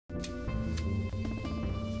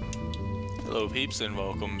Hello peeps and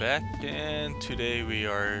welcome back, and today we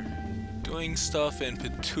are doing stuff in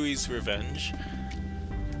Patui's Revenge.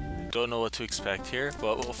 Don't know what to expect here,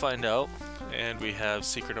 but we'll find out. And we have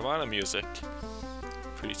Secret of Mana music.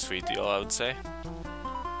 Pretty sweet deal, I would say.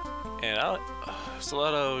 And there's a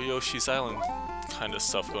lot of Yoshi's Island kind of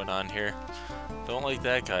stuff going on here. Don't like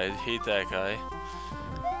that guy, hate that guy.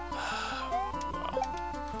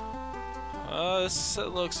 Wow. This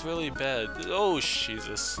looks really bad. Oh,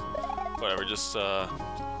 Jesus. Whatever, just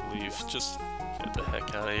leave. Just get the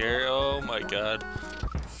heck out of here. Oh my god.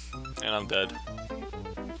 And I'm dead.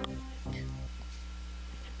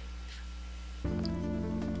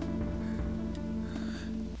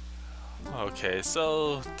 Okay,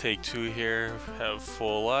 so take two here. Have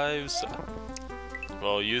full lives.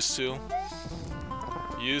 Well, used to.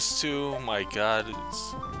 My god,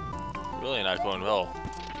 it's really not going well.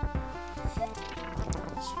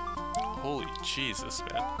 Holy Jesus,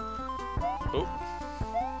 man. Oh.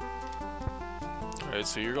 Alright,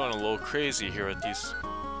 so you're going a little crazy here with these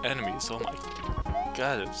enemies. Oh my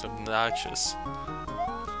god, it's obnoxious. I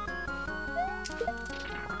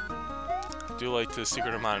do like the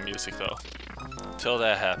Secret of Mana music though. Until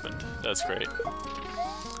that happened. That's great.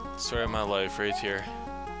 Story of my life right here.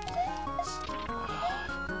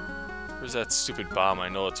 Where's that stupid bomb? I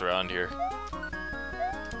know it's around here.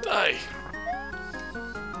 Die!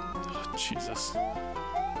 Oh, Jesus.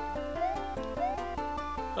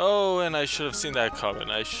 Oh, and I should have seen that coming.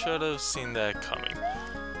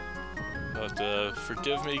 But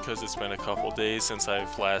forgive me because it's been a couple days since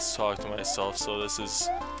I've last talked to myself, so this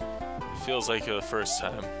feels like the first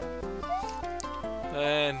time.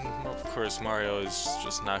 And of course Mario is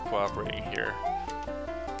just not cooperating here.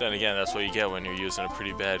 Then again, that's what you get when you're using a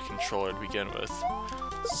pretty bad controller to begin with.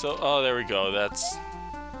 So, oh, there we go. That's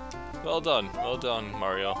well done,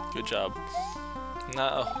 Mario. Good job.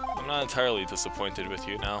 I'm not entirely disappointed with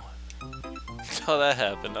you now. How that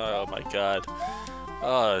happened? Oh my god.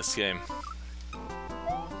 Oh, this game.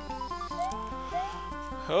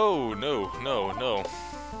 Oh no.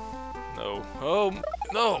 Oh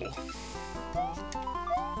no.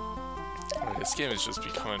 This game is just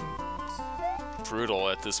becoming brutal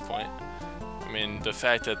at this point. I mean, the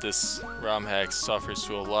fact that this ROM hack suffers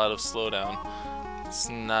through a lot of slowdown, it's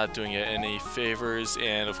not doing it any favors,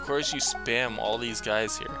 and of course you spam all these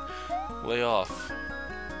guys here. Lay off.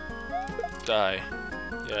 Die.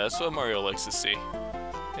 Yeah, that's what Mario likes to see.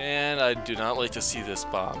 And I do not like to see this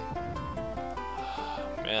bomb.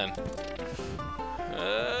 Man.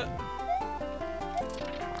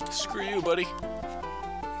 Screw you, buddy.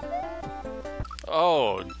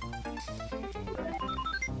 Oh.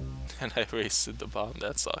 And I wasted the bomb.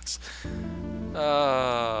 That sucks.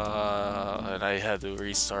 And I had to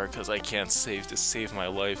restart because I can't save my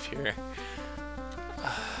life here.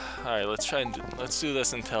 Alright, let's do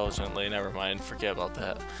this intelligently. Never mind, forget about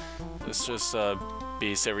that. Let's just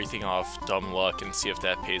base everything off dumb luck and see if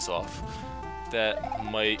that pays off. That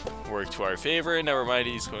might work to our favor. Never mind,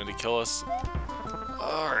 he's going to kill us.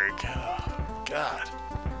 Oh god.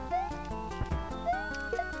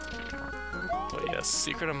 But yes,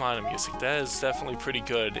 Secret of Mana music, that is definitely pretty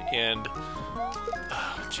good. And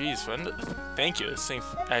jeez, thank you. This thing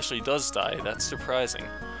actually does die. That's surprising.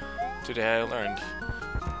 Today I learned.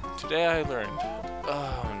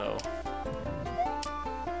 Oh no.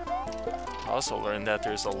 I also learned that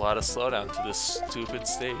there's a lot of slowdown to this stupid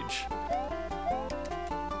stage.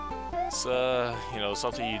 It's you know,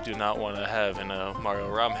 something you do not want to have in a Mario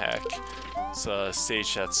ROM hack. It's a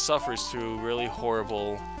stage that suffers through really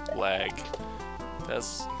horrible lag.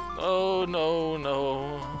 That's oh no.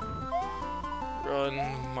 Run,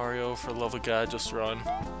 Mario, for the love of God, just run.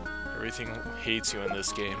 Everything hates you in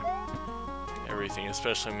this game. Everything,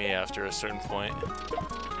 especially me after a certain point.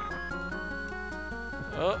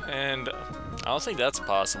 Oh, and I don't think that's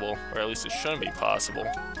possible, or at least it shouldn't be possible.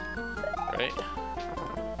 Right?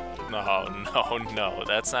 No,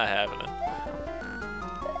 that's not happening.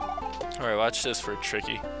 Alright, watch this for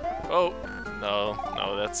tricky. Oh, no,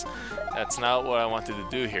 that's not what I wanted to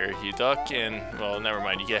do here. You duck and, well, never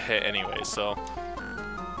mind, you get hit anyway, so.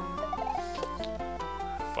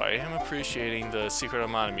 But I am appreciating the Secret of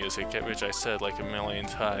Mana music, which I said like a million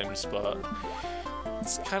times, but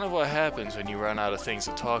it's kind of what happens when you run out of things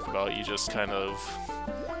to talk about. You just kind of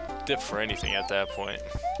dip for anything at that point.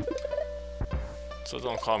 So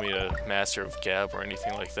don't call me a master of gab or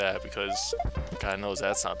anything like that, because God knows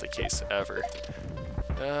that's not the case ever.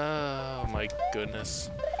 Oh my goodness.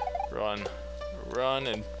 Run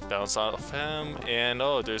and bounce off him, and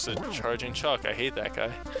oh, there's a charging Chuck. I hate that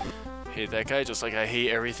guy. Hate that guy just like I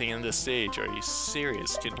hate everything in this stage. Are you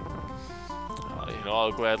serious? You know,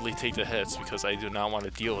 I'll gladly take the hits because I do not want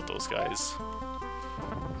to deal with those guys.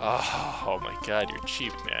 Oh my god, you're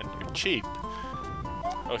cheap, man. You're cheap.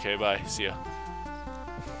 Okay, bye. See ya.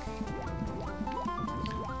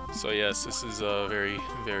 So yes, this is a very,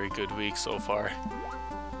 very good week so far.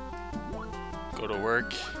 Go to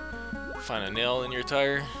work, find a nail in your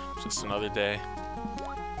tire, just another day.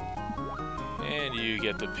 And you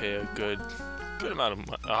get to pay a good amount of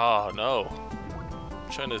money. Oh no. I'm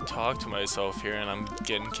trying to talk to myself here and I'm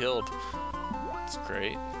getting killed. It's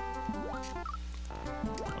great.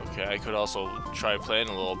 Okay, I could also try playing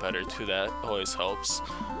a little better too, that always helps.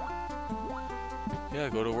 Yeah,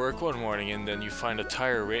 go to work one morning and then you find a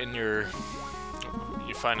tire right in your...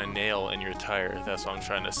 You find a nail in your tire, that's what I'm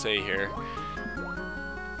trying to say here.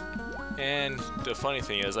 And the funny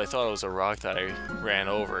thing is, I thought it was a rock that I ran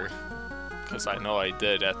over. Because I know I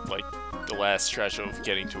did at like the last stretch of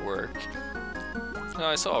getting to work. And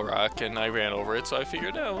I saw a rock and I ran over it, so I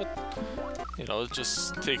figured out, you know,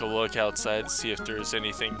 just take a look outside, see if there's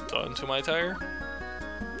anything done to my tire.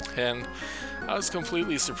 And I was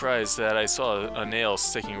completely surprised that I saw a nail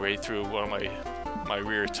sticking right through one of my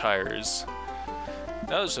rear tires.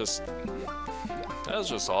 That was just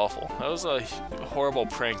awful. That was a horrible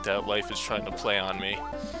prank that life is trying to play on me.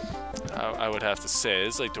 I would have to say,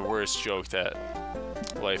 it's like the worst joke that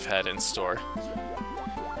life had in store.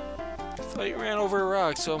 I thought you ran over a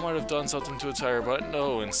rock, so I might have done something to a tire, but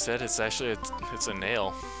no, instead it's actually it's a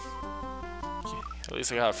nail. At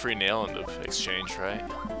least I got a free nail in the exchange, right?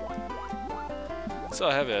 So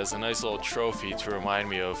I have it as a nice little trophy to remind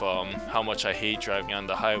me of how much I hate driving on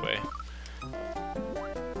the highway.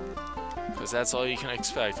 Because that's all you can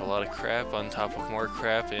expect, a lot of crap on top of more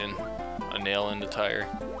crap and a nail in the tire.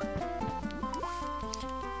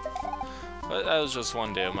 But that was just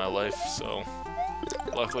one day of my life, so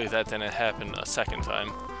luckily that didn't happen a second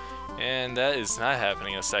time. And that is not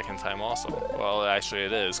happening a second time also. Well, actually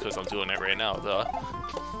it is, because I'm doing it right now, duh.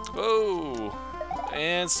 Oh!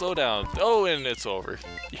 And slow down. Oh, and it's over.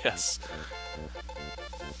 Yes.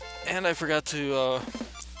 And I forgot to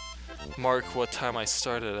mark what time I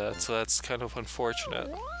started at, so that's kind of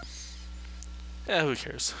unfortunate. Yeah, who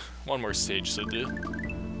cares? One more stage to do.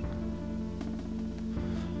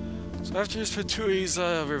 So after Spatui's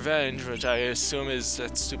revenge, which I assume is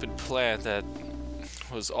that stupid plant that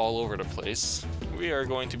was all over the place, we are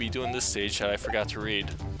going to be doing this stage that I forgot to read.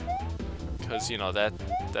 Because, you know, that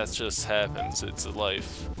just happens. It's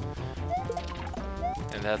life.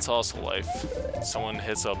 And that's also life. Someone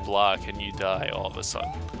hits a block and you die all of a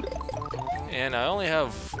sudden. And I only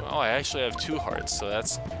have... Oh, I actually have 2 hearts, so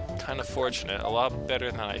that's kind of fortunate. A lot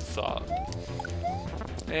better than I thought.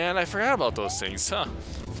 And I forgot about those things, huh?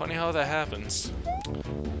 Funny how that happens.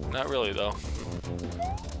 Not really, though.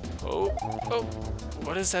 Oh, oh.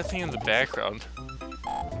 What is that thing in the background?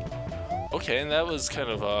 Okay, and that was kind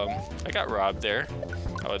of, I got robbed there,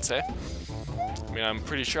 I would say. I mean, I'm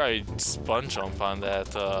pretty sure I spun jump on that,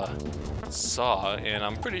 saw, and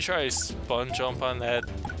I'm pretty sure I spun jump on that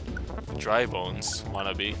dry bones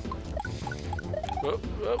wannabe. Whoa,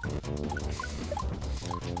 whoa.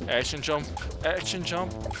 Action jump, action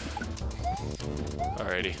jump.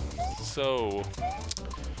 Alrighty, so,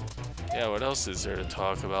 yeah, what else is there to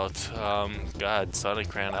talk about? God,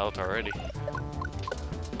 Sonic ran out already.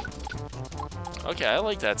 Okay, I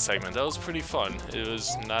like that segment. That was pretty fun. It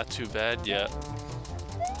was not too bad yet.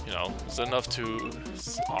 You know, it was enough to...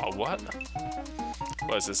 Oh, what?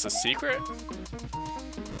 Was this a secret?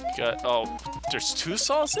 Got... Oh, there's 2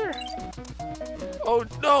 saws there? Oh,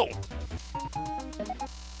 no!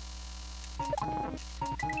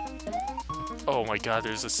 Oh my god,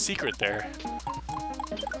 there's a secret there.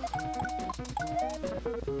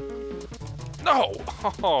 No!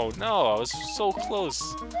 Oh, no, I was so close.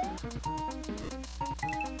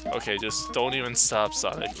 Okay, just don't even stop,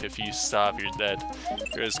 Sonic. If you stop, you're dead.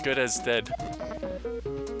 You're as good as dead.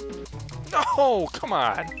 No! Come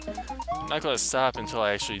on! I'm not gonna stop until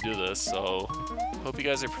I actually do this, so... Hope you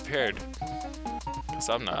guys are prepared. Because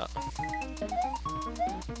I'm not.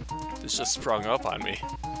 This just sprung up on me.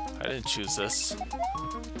 I didn't choose this.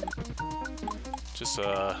 Just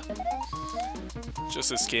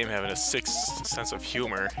this game having a 6th sense of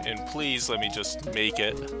humor. And please let me just make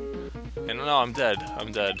it. And no, I'm dead.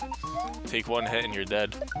 I'm dead. Take 1 hit and you're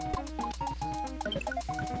dead.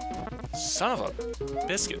 Son of a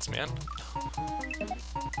biscuits, man.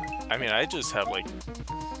 I mean, I just have like...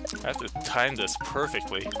 I have to time this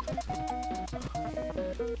perfectly.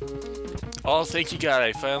 Oh, thank you God,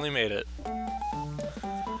 I finally made it.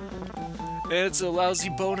 It's a lousy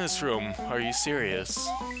bonus room. Are you serious?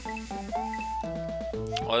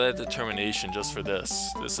 All that determination just for this.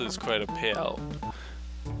 This is quite a payout.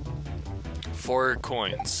 4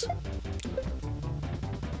 coins.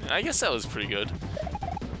 And I guess that was pretty good.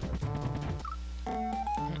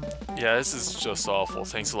 Yeah, this is just awful.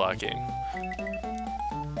 Thanks a lot, game.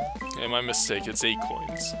 And my mistake, it's 8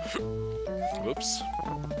 coins. Whoops.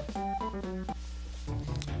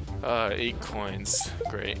 8 coins.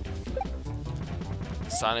 Great.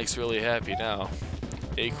 Sonic's really happy now.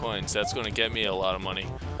 8 coins. That's going to get me a lot of money.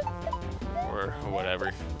 Or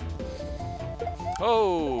whatever.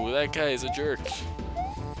 Oh, that guy is a jerk.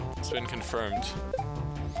 It's been confirmed.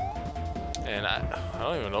 And I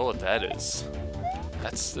don't even know what that is.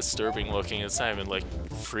 That's disturbing looking. It's not even like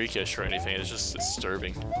freakish or anything. It's just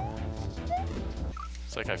disturbing.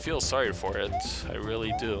 It's like I feel sorry for it. I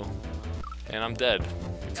really do. And I'm dead.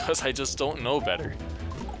 Because I just don't know better.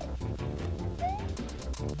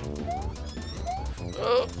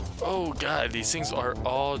 Oh god, these things are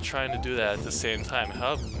all trying to do that at the same time.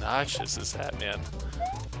 How obnoxious is that, man?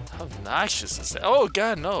 How obnoxious is that? Oh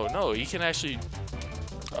god, no, you can actually...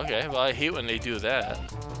 Okay, well I hate when they do that.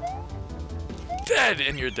 Dead!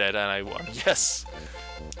 And you're dead, and I won. Yes!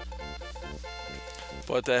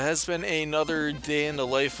 But that has been another day in the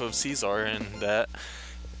life of Caesar, and that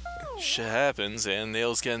shit happens, and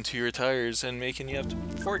nails get into your tires and making you have to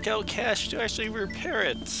fork out cash to actually repair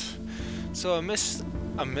it. So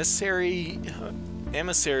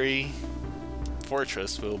emissary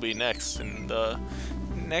fortress will be next in the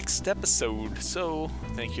next episode. So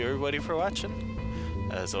thank you everybody for watching,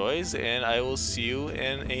 as always, and I will see you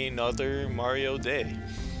in another Mario day.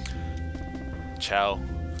 Ciao.